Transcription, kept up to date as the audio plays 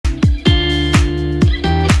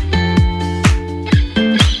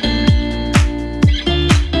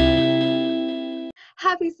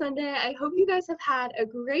Happy Sunday. I hope you guys have had a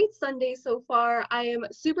great Sunday so far. I am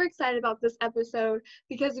super excited about this episode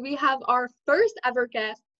because we have our first ever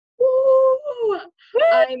guest. Woo!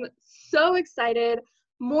 I'm so excited.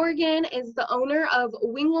 Morgan is the owner of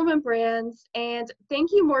Wing Woman Brands, and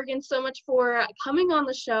thank you, Morgan, so much for coming on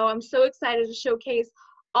the show. I'm so excited to showcase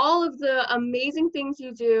all of the amazing things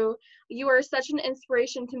you do. You are such an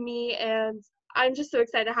inspiration to me, and I'm just so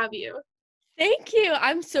excited to have you. Thank you.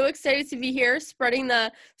 I'm so excited to be here spreading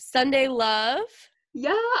the Sunday love.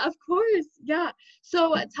 Yeah, of course. Yeah.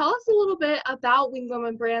 So tell us a little bit about Wing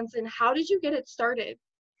Woman Brands and how did you get it started?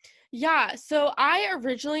 Yeah, so I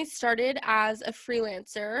originally started as a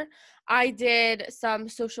freelancer. I did some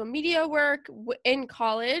social media work in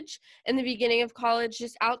college, in the beginning of college,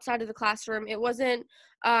 just outside of the classroom. It wasn't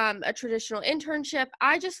a traditional internship.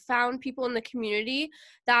 I just found people in the community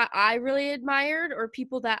that I really admired or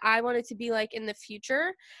people that I wanted to be like in the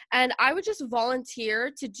future. And I would just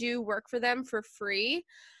volunteer to do work for them for free.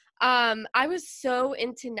 I was so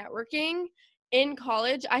into networking in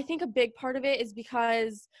college. I think a big part of it is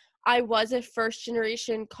because I was a first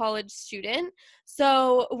generation college student.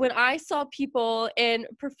 So when I saw people in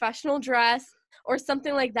professional dress or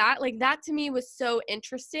something like that to me was so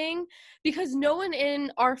interesting because no one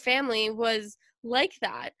in our family was like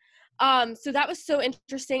that. So that was so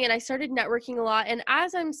interesting, and I started networking a lot. And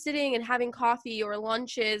as I'm sitting and having coffee or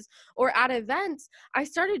lunches or at events, I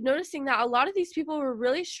started noticing that a lot of these people were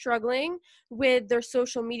really struggling with their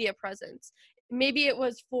social media presence. Maybe it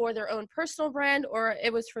was for their own personal brand or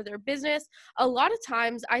it was for their business. A lot of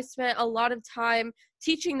times I spent a lot of time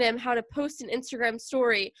teaching them how to post an Instagram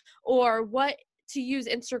story or what to use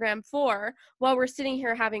Instagram for while we're sitting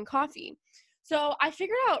here having coffee. So I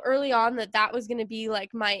figured out early on that that was going to be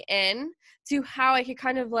like my in to how I could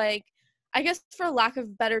kind of like, I guess for lack of a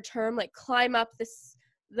better term, like climb up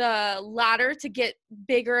the ladder to get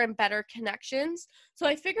bigger and better connections. So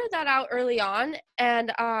I figured that out early on,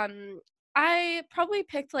 and I probably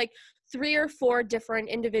picked like 3 or 4 different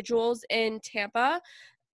individuals in Tampa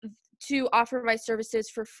to offer my services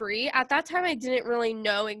for free. At that time, I didn't really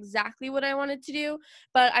know exactly what I wanted to do,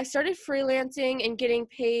 but I started freelancing and getting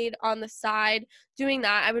paid on the side doing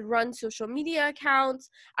that. I would run social media accounts.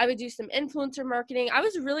 I would do some influencer marketing. I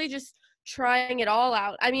was really just trying it all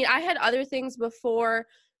out. I mean, I had other things before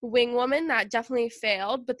Wing Woman that definitely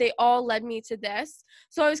failed, but they all led me to this.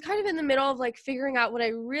 So I was kind of in the middle of like figuring out what I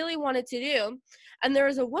really wanted to do. And there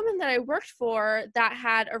was a woman that I worked for that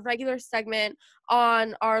had a regular segment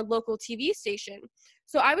on our local TV station.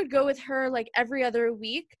 So I would go with her like every other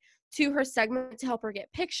week to her segment to help her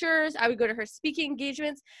get pictures. I would go to her speaking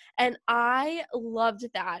engagements, and I loved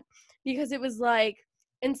that because it was like,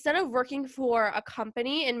 instead of working for a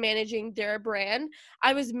company and managing their brand,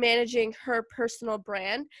 I was managing her personal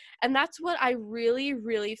brand. And that's what I really,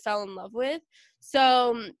 really fell in love with.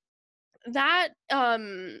 So that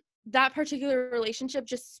particular relationship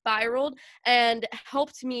just spiraled and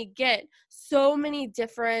helped me get so many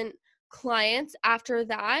different clients after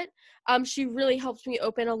that. She really helped me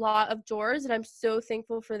open a lot of doors, and I'm so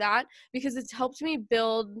thankful for that because it's helped me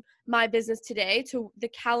build my business today to the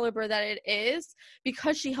caliber that it is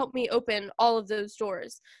because she helped me open all of those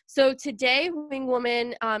doors. So today, Wing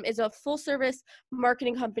Woman is a full service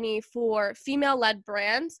marketing company for female led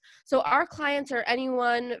brands. So our clients are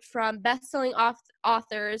anyone from best-selling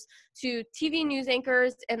authors to TV news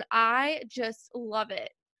anchors, and I just love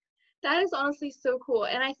it. That is honestly so cool.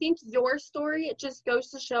 And I think your story it just goes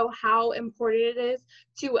to show how important it is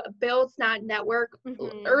to build that network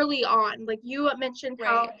Mm-hmm. early on. Like you mentioned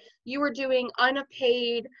how Right. you were doing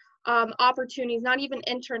unpaid opportunities, not even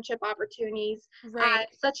internship opportunities Right.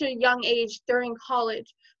 at such a young age during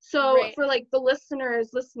college. So Right. for like the listeners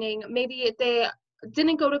listening, maybe they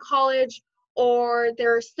didn't go to college or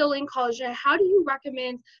they're still in college, how do you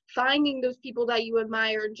recommend finding those people that you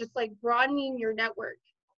admire and just like broadening your network?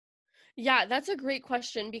 Yeah, that's a great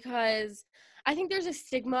question because I think there's a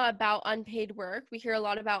stigma about unpaid work. We hear a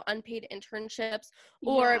lot about unpaid internships,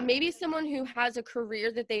 or Yeah. maybe someone who has a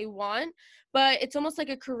career that they want, but it's almost like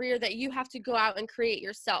a career that you have to go out and create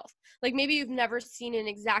yourself. Like maybe you've never seen an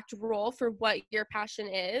exact role for what your passion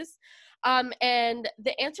is. And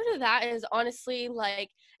the answer to that is honestly like,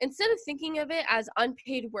 instead of thinking of it as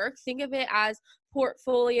unpaid work, think of it as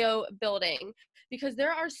portfolio building, because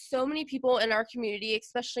there are so many people in our community,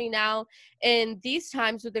 especially now in these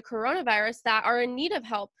times with the coronavirus, that are in need of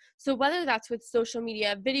help. So whether that's with social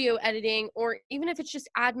media, video editing, or even if it's just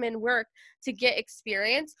admin work to get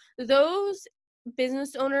experience, those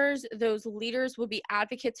business owners, those leaders will be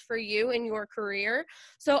advocates for you in your career.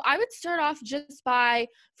 So I would start off just by,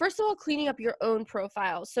 first of all, cleaning up your own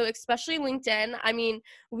profile. So especially LinkedIn. I mean,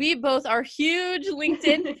 we both are huge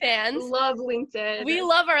LinkedIn fans. Love LinkedIn. We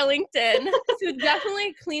love our LinkedIn. So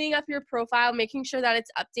definitely cleaning up your profile, making sure that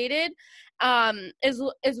it's updated,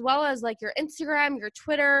 as well as like your Instagram, your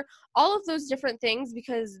Twitter, all of those different things,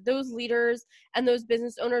 because those leaders and those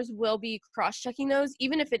business owners will be cross-checking those,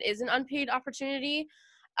 even if it is an unpaid opportunity.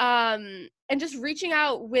 And just reaching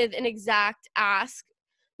out with an exact ask.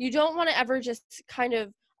 You don't want to ever just kind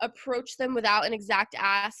of approach them without an exact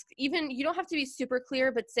ask. Even, you don't have to be super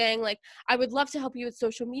clear, but saying like, I would love to help you with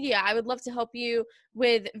social media. I would love to help you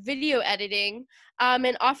with video editing,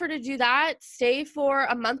 and offer to do that. Stay for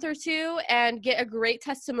a month or two and get a great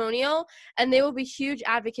testimonial, and they will be huge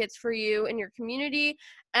advocates for you in your community.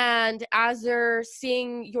 And as they're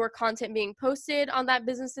seeing your content being posted on that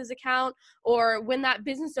business's account, or when that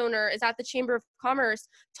business owner is at the Chamber of Commerce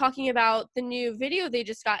talking about the new video they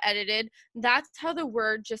just got edited, that's how the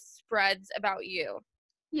word just spreads about you.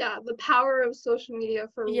 Yeah, the power of social media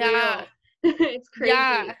for Yeah. real. It's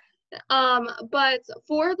Yeah. crazy. But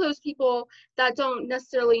for those people that don't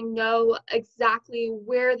necessarily know exactly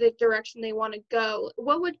where the direction they want to go,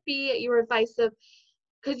 what would be your advice of,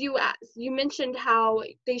 because you mentioned how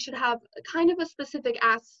they should have kind of a specific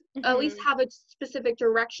ask, at least Hmm. have a specific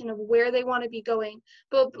direction of where they want to be going.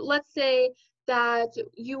 But let's say that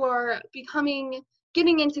you are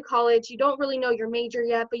getting into college, you don't really know your major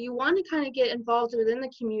yet, but you want to kind of get involved within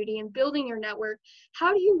the community and building your network.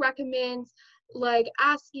 How do you recommend like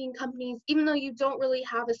asking companies, even though you don't really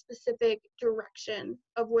have a specific direction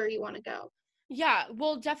of where you want to go? Yeah,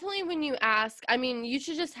 well, definitely when you ask, I mean, you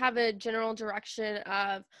should just have a general direction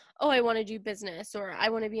of, oh, I want to do business, or I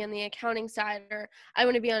want to be on the accounting side, or I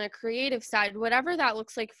want to be on a creative side, whatever that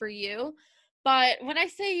looks like for you. But when I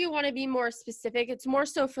say you want to be more specific, it's more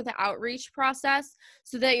so for the outreach process,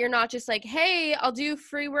 so that you're not just like, hey, I'll do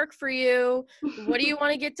free work for you. What do you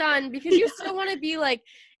want to get done? Because you Yeah. still want to be like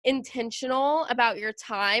intentional about your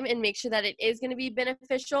time and make sure that it is going to be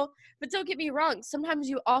beneficial. But don't get me wrong, sometimes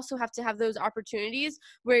you also have to have those opportunities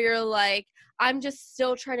where you're like, I'm just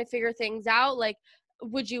still trying to figure things out. Like,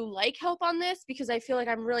 would you like help on this? Because I feel like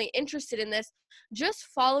I'm really interested in this. Just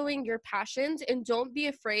following your passions, and don't be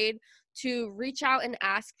afraid to reach out and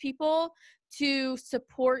ask people to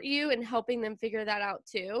support you in helping them figure that out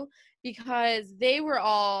too, because they were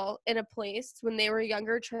all in a place when they were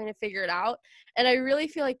younger trying to figure it out. And I really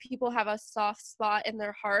feel like people have a soft spot in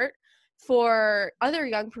their heart for other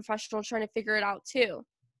young professionals trying to figure it out too.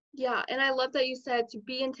 Yeah, and I love that you said to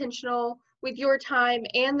be intentional with your time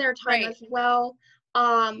and their time Right. as well.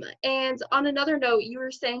 And on another note, you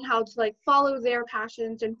were saying how to like follow their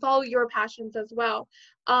passions and follow your passions as well.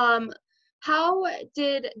 Um, how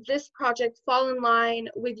did this project fall in line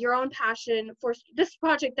with your own passion for this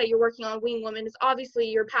project that you're working on? Wing Woman is obviously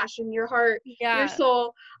your passion, your heart, your Yeah.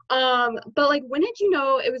 soul. But like, when did you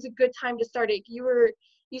know it was a good time to start it?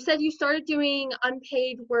 You said you started doing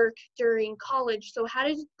unpaid work during college. So how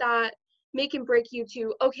did that make and break you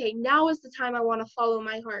to, okay, now is the time I want to follow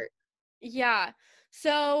my heart? Yeah.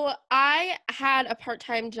 So I had a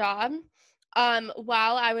part-time job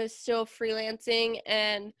while I was still freelancing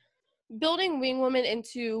and building Wing Woman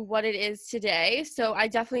into what it is today. So I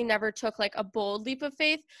definitely never took like a bold leap of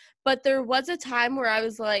faith, but there was a time where I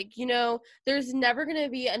was like, there's never going to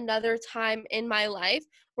be another time in my life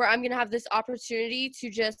where I'm going to have this opportunity to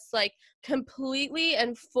just like completely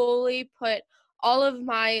and fully put all of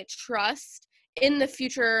my trust in the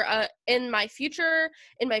future, in my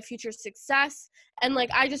future success. And like,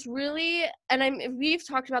 I just really, and we've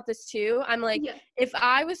talked about this too. I'm like, Yeah. if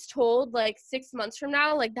I was told like 6 months from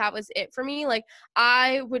now, like that was it for me, like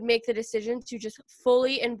I would make the decision to just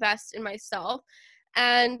fully invest in myself.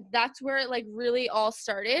 And that's where it like really all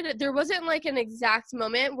started. There wasn't like an exact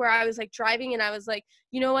moment where I was like driving and I was like,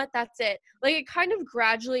 you know what, that's it. Like it kind of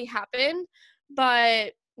gradually happened,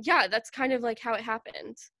 but yeah, that's kind of like how it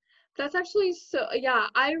happened. That's actually so, yeah,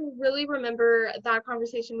 I really remember that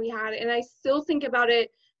conversation we had, and I still think about it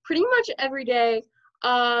pretty much every day,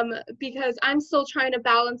 because I'm still trying to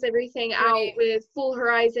balance everything out Right. with Full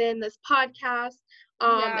Horizon, this podcast,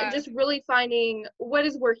 and Yeah. just really finding what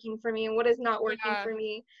is working for me and what is not working Yeah. for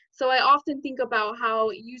me. So I often think about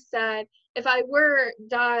how you said, if I were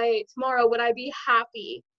die tomorrow, would I be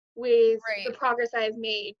happy with the Right. progress I have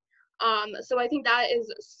made? So I think that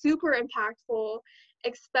is super impactful,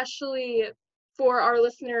 especially for our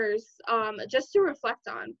listeners, just to reflect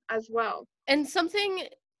on as well. And something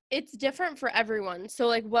it's different for everyone. So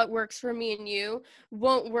like what works for me and you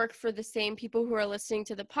won't work for the same people who are listening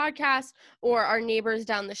to the podcast or our neighbors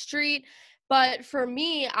down the street. But for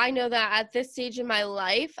me, I know that at this stage in my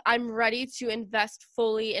life, I'm ready to invest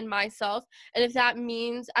fully in myself. And if that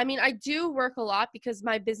means, I mean, I do work a lot because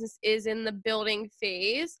my business is in the building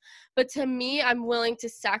phase. But to me, I'm willing to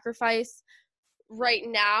sacrifice right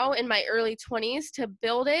now in my early 20s to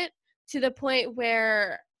build it to the point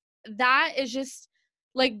where that is just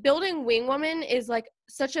like building Wing Woman is like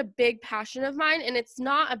such a big passion of mine. And it's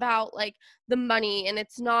not about like the money and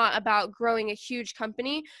it's not about growing a huge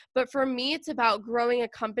company. But for me, it's about growing a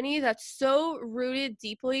company that's so rooted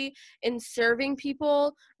deeply in serving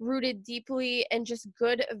people, rooted deeply in just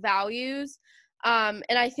good values. And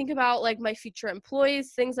I think about like my future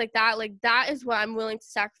employees, things like that. Like that is what I'm willing to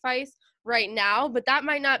sacrifice right now, but that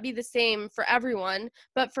might not be the same for everyone.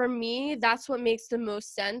 But for me, that's what makes the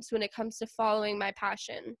most sense when it comes to following my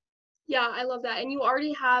passion. Yeah, I love that. And you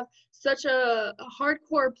already have such a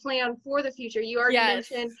hardcore plan for the future. You already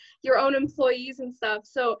Yes. mentioned your own employees and stuff.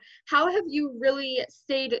 So, how have you really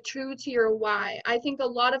stayed true to your why? I think a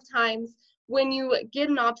lot of times when you get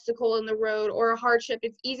an obstacle in the road or a hardship,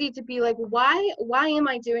 it's easy to be like, why am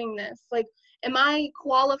I doing this? Like, am I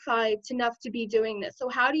qualified enough to be doing this? So,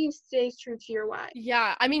 how do you stay true to your why?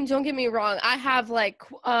 Yeah, I mean, don't get me wrong. I have like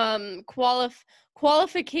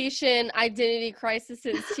qualification identity crises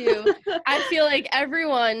too. I feel like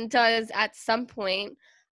everyone does at some point.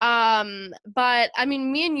 But I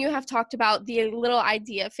mean, me and you have talked about the little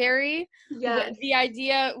idea fairy. Yes. The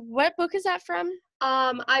idea, what book is that from?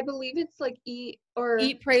 I believe it's like Eat,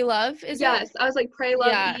 Pray, Love, is it? yes, I was like pray, love,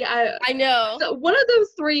 Yeah, eat. I know. So one of those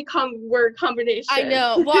three word I combinations.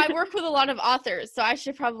 know. Well, I work with a lot of authors, so I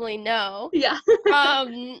should probably know. Yeah.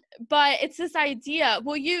 But it's this idea.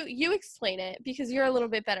 Well, you explain it because you're a little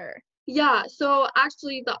bit better. Yeah, so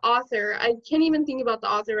actually the author, I can't even think about the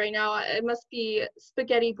author right now. It must be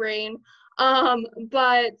spaghetti brain.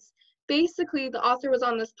 But basically the author was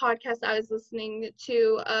on this podcast I was listening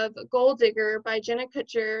to of Gold Digger by Jenna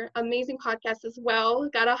Kutcher. Amazing podcast as well.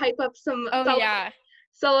 Gotta hype up some Oh yeah.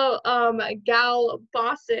 fellow gal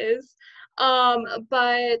bosses.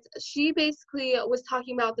 But she basically was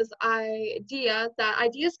talking about this idea that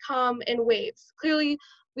ideas come in waves. Clearly,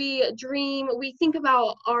 we dream, we think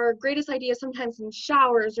about our greatest ideas sometimes in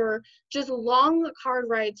showers or just long car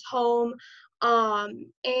rides home.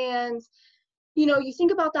 And you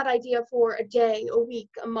think about that idea for a day, a week,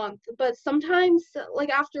 a month, but sometimes, like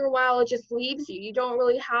after a while, it just leaves you. You don't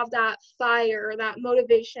really have that fire, that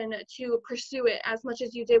motivation to pursue it as much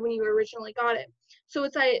as you did when you originally got it. So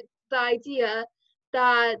it's like the idea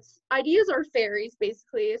that ideas are fairies,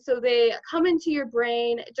 basically. So they come into your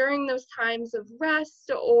brain during those times of rest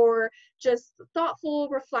or just thoughtful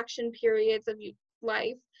reflection periods of your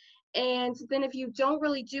life. And then if you don't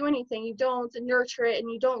really do anything, you don't nurture it and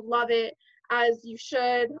you don't love it as you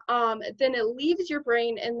should, then it leaves your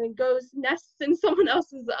brain and then nests in someone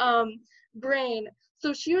else's brain.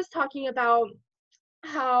 So she was talking about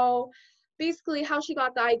how basically how she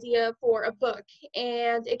got the idea for a book,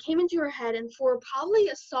 and it came into her head, and for probably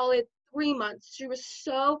a solid 3 months she was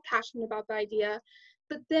so passionate about the idea,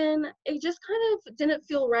 but then it just kind of didn't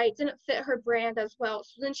feel right, didn't fit her brand as well.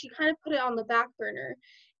 So then she kind of put it on the back burner,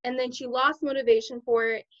 and then she lost motivation for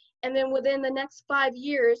it. And then within the next 5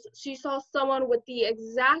 years, she saw someone with the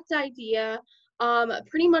exact idea,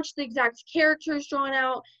 pretty much the exact characters drawn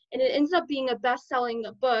out, and it ended up being a best-selling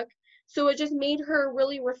book. So it just made her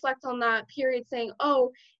really reflect on that period, saying,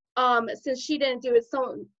 "Oh, since she didn't do it,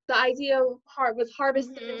 the idea was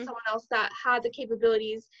harvested in Mm-hmm. someone else that had the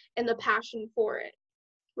capabilities and the passion for it,"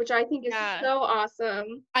 which I think is Yeah. so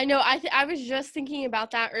awesome. I know. I was just thinking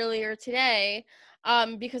about that earlier today,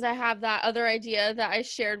 because I have that other idea that I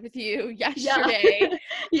shared with you Yeah, yesterday.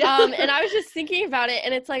 yeah, And I was just thinking about it,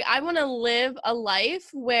 and it's like I want to live a life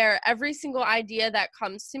where every single idea that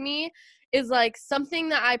comes to me is like something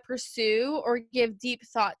that I pursue or give deep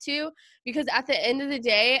thought to, because at the end of the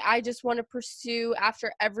day, I just want to pursue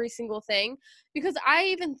after every single thing, because I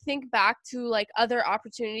even think back to like other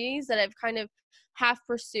opportunities that I've kind of half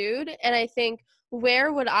pursued, and I think,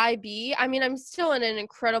 where would I be? I mean, I'm still in an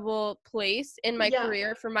incredible place in my yeah.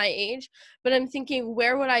 career for my age, but I'm thinking,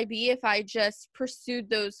 where would I be if I just pursued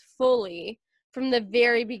those fully from the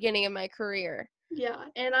very beginning of my career? Yeah,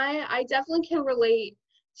 and I definitely can relate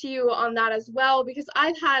to you on that as well, because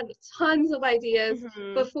I've had tons of ideas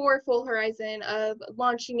Mm-hmm. before Full Horizon of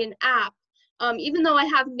launching an app. Even though I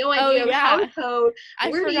have no Oh, idea of how to yeah. code, I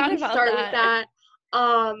where to forgot even about start with that.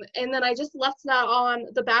 that. And then I just left that on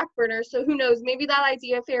the back burner. So who knows, maybe that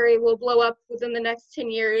idea fairy will blow up within the next 10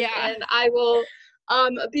 years Yeah. and I will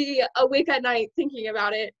be awake at night thinking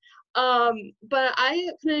about it. But I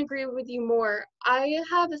couldn't agree with you more. I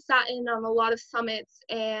have sat in on a lot of summits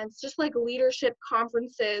and just like leadership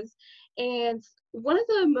conferences, and one of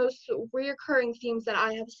the most reoccurring themes that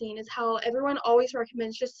I have seen is how everyone always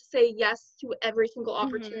recommends just to say yes to every single Mm-hmm.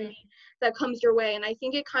 opportunity that comes your way. And I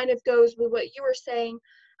think it kind of goes with what you were saying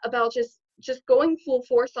about just going full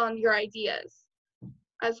force on your ideas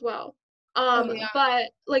as well. Oh yeah.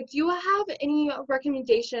 But like, do you have any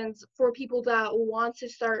recommendations for people that want to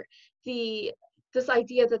start the this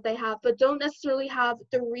idea that they have, but don't necessarily have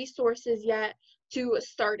the resources yet to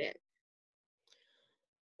start it?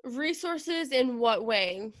 Resources in what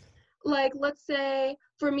way? Like, let's say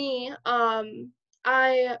for me,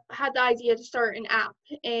 I had the idea to start an app,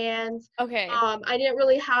 and Okay. I didn't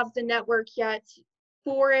really have the network yet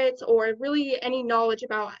for it, or really any knowledge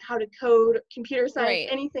about how to code, computer science, Right.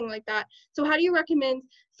 anything like that. So how do you recommend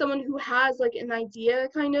someone who has like an idea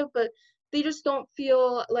kind of, but they just don't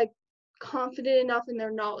feel like confident enough in their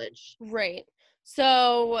knowledge? Right.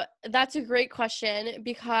 So that's a great question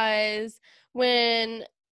because when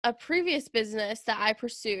a previous business that I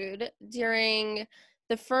pursued during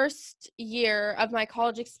the first year of my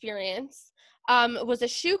college experience was a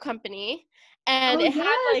shoe company, and Oh it had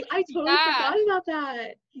yes, like, I totally yeah, forgot about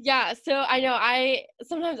that. yeah, so I know I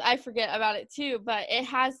sometimes I forget about it too, but it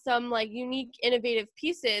has some like unique innovative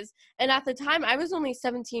pieces. And at the time I was only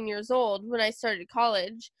 17 years old when I started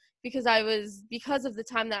college because of the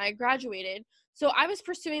time that I graduated. So I was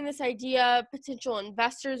pursuing this idea, potential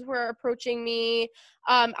investors were approaching me.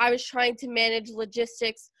 I was trying to manage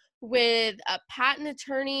logistics with a patent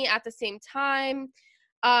attorney at the same time.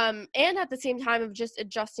 And at the same time of just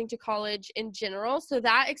adjusting to college in general. So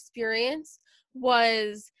that experience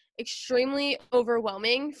was extremely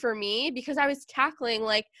overwhelming for me because I was tackling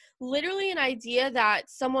like literally an idea that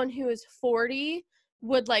someone who is 40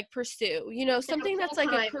 would like pursue, In something that's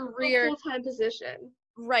like a full-time position.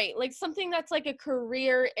 right, like something that's like a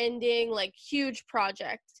career ending, like huge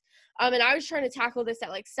project. And I was trying to tackle this at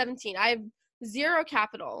like 17. I have zero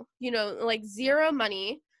capital, like zero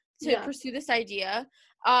money to Yeah. pursue this idea.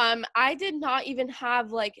 I did not even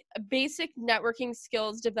have like basic networking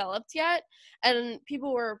skills developed yet. And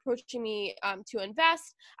people were approaching me to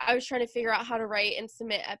invest. I was trying to figure out how to write and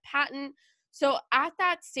submit a patent. So at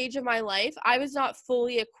that stage of my life, I was not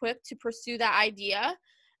fully equipped to pursue that idea.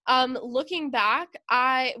 Looking back,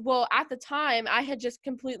 at the time, I had just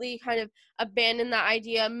completely kind of abandoned that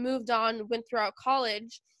idea, moved on, went throughout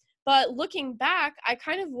college. But looking back, I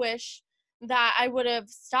kind of wish that I would have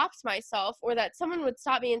stopped myself or that someone would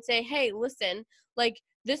stop me and say, hey, listen, like,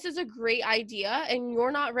 this is a great idea and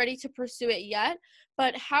you're not ready to pursue it yet.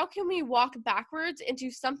 But how can we walk backwards into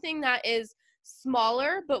something that is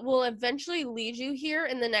smaller, but will eventually lead you here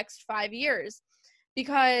in the next 5 years?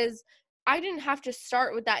 Because I didn't have to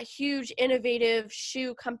start with that huge innovative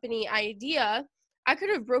shoe company idea. I could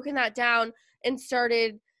have broken that down and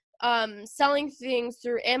started selling things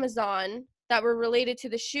through Amazon that were related to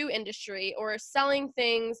the shoe industry or selling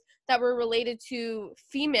things that were related to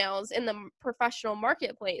females in the professional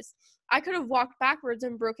marketplace. I could have walked backwards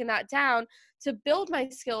and broken that down to build my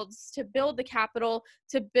skills, to build the capital,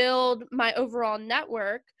 to build my overall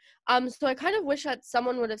network. So I kind of wish that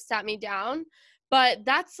someone would have sat me down, but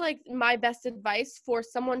that's like my best advice for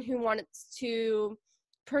someone who wants to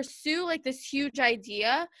pursue like this huge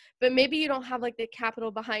idea, but maybe you don't have like the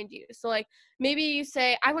capital behind you. So like maybe you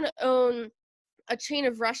say, I want to own a chain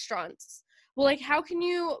of restaurants. Well, like how can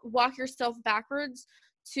you walk yourself backwards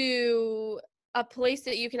to a place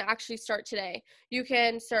that you can actually start today? You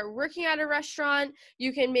can start working at a restaurant.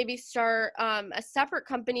 You can maybe start a separate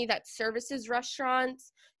company that services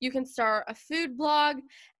restaurants. You can start a food blog,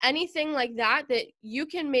 anything like that that you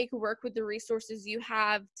can make work with the resources you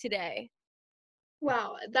have today.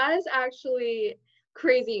 Wow, that is actually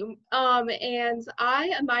crazy. And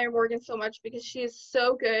I admire Morgan so much because she is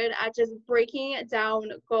so good at just breaking down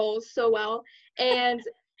goals so well. And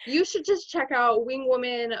you should just check out Wing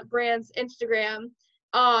Woman Brand's Instagram,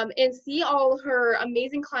 and see all her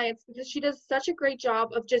amazing clients because she does such a great job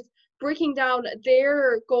of just breaking down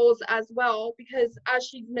their goals as well. Because as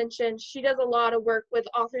she mentioned, she does a lot of work with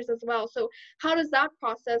authors as well. So how does that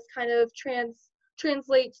process kind of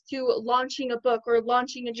translates to launching a book or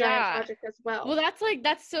launching a giant Yeah. project as Well, well?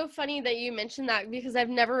 that's so funny that you mentioned that because I've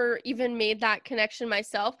never even made that connection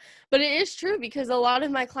myself. But it is true because a lot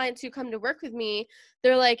of my clients who come to work with me,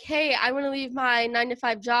 they're like, "Hey, I want to leave my 9 to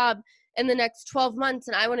 5 job in the next 12 months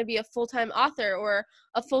and I want to be a full-time author or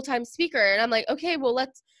a full-time speaker." And I'm like, "Okay, well,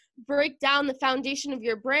 let's break down the foundation of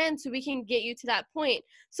your brand so we can get you to that point.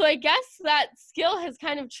 So I guess that skill has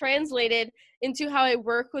kind of translated into how I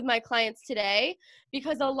work with my clients today,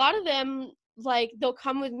 because a lot of them, like, they'll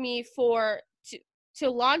come with me to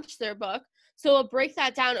launch their book. So we'll break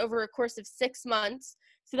that down over a course of 6 months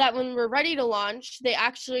so that when we're ready to launch, they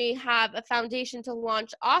actually have a foundation to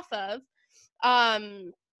launch off of.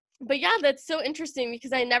 But yeah, that's so interesting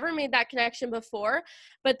because I never made that connection before,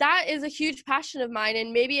 but that is a huge passion of mine.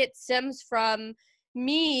 And maybe it stems from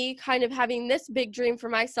me kind of having this big dream for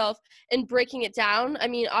myself and breaking it down. I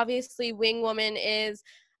mean, obviously Wing Woman is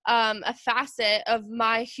a facet of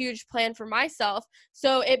my huge plan for myself.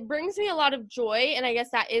 So it brings me a lot of joy. And I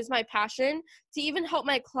guess that is my passion, to even help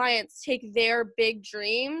my clients take their big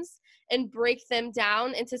dreams and break them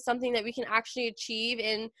down into something that we can actually achieve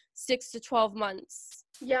in 6 to 12 months.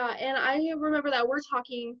 Yeah, and I remember that we're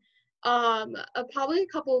talking probably a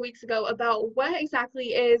couple of weeks ago about what exactly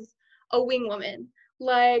is a wing woman.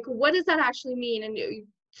 Like, what does that actually mean? And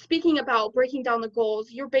speaking about breaking down the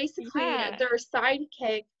goals, you're basically Yeah. their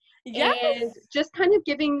sidekick Yes. and just kind of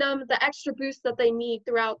giving them the extra boost that they need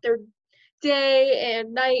throughout their day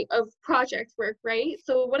and night of project work, right?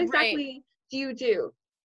 So what Right. exactly do you do?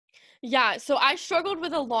 Yeah, so I struggled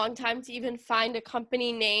with a long time to even find a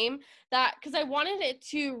company name that, because I wanted it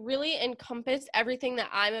to really encompass everything that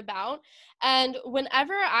I'm about. And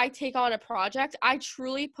whenever I take on a project, I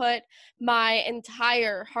truly put my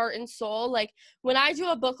entire heart and soul. Like, when I do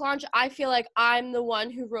a book launch, I feel like I'm the one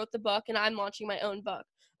who wrote the book and I'm launching my own book.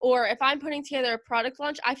 Or if I'm putting together a product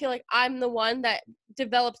launch, I feel like I'm the one that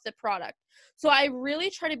develops the product. So I really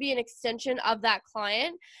try to be an extension of that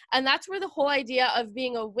client. And that's where the whole idea of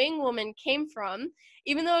being a wing woman came from.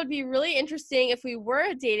 Even though it'd be really interesting if we were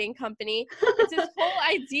a dating company, it's this whole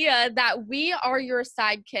idea that we are your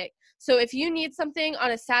sidekick. So if you need something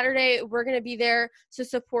on a Saturday, we're going to be there to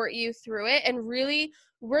support you through it. And really,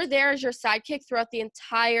 we're there as your sidekick throughout the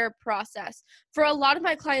entire process. For a lot of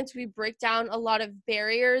my clients, we break down a lot of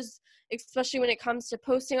barriers, especially when it comes to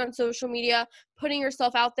posting on social media, putting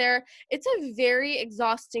yourself out there. It's a very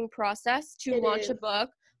exhausting process to It launch a is.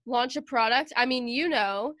 book, launch a product. I mean,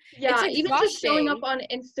 it's Yeah, even just showing up exhausting.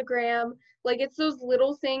 on Instagram, like it's those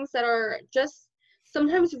little things that are just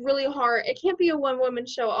sometimes really hard. It can't be a one woman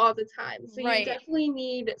show all the time. So you Right. definitely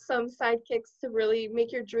need some sidekicks to really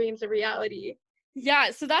make your dreams a reality.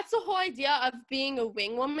 Yeah, so that's the whole idea of being a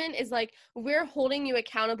wing woman, is like, we're holding you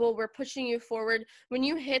accountable, we're pushing you forward. When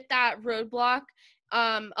you hit that roadblock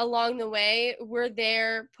along the way, we're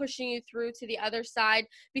there pushing you through to the other side,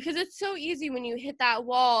 because it's so easy when you hit that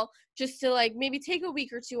wall just to, like, maybe take a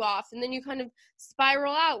week or two off, and then you kind of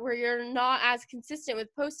spiral out where you're not as consistent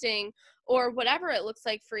with posting or whatever it looks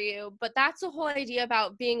like for you. But that's the whole idea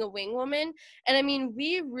about being a wing woman. And I mean,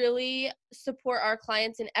 we really support our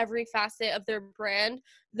clients in every facet of their brand.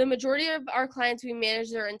 The majority of our clients, we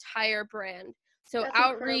manage their entire brand. So That's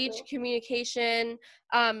outreach, incredible. communication,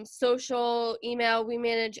 social, email, we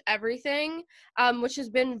manage everything, which has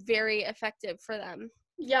been very effective for them.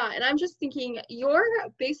 Yeah, and I'm just thinking your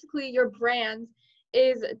brand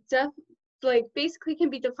is like basically can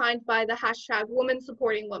be defined by the hashtag woman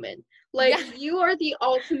supporting women. Like Yeah. you are the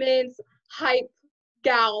ultimate hype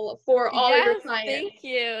gal for all your Yes, clients. thank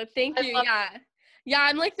you. Thank I you. love Yeah. Yeah,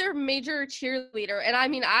 I'm like their major cheerleader. And I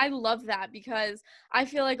mean, I love that because I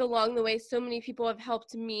feel like along the way, so many people have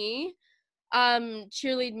helped me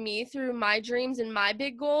cheerlead me through my dreams and my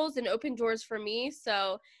big goals and open doors for me.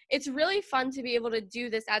 So it's really fun to be able to do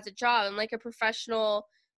this as a job and like a professional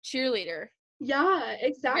cheerleader. Yeah,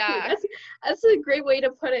 exactly. Yeah. That's a great way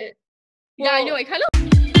to put it. Yeah, I know. Well, I kind of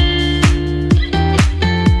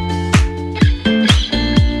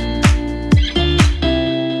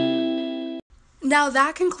Now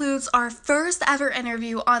that concludes our first ever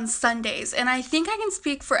interview on Sundays, and I think I can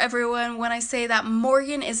speak for everyone when I say that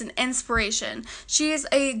Morgan is an inspiration. She is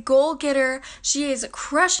a goal getter, she is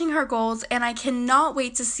crushing her goals, and I cannot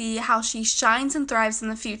wait to see how she shines and thrives in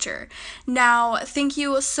the future. Now, thank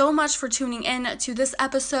you so much for tuning in to this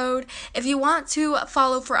episode. If you want to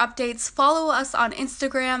follow for updates, follow us on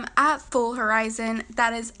Instagram at Full Horizon.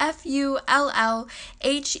 That is FULLHERIZON.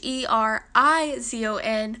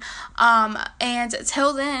 And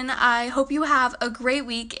till then, I hope you have a great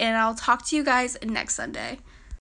week, and I'll talk to you guys next Sunday.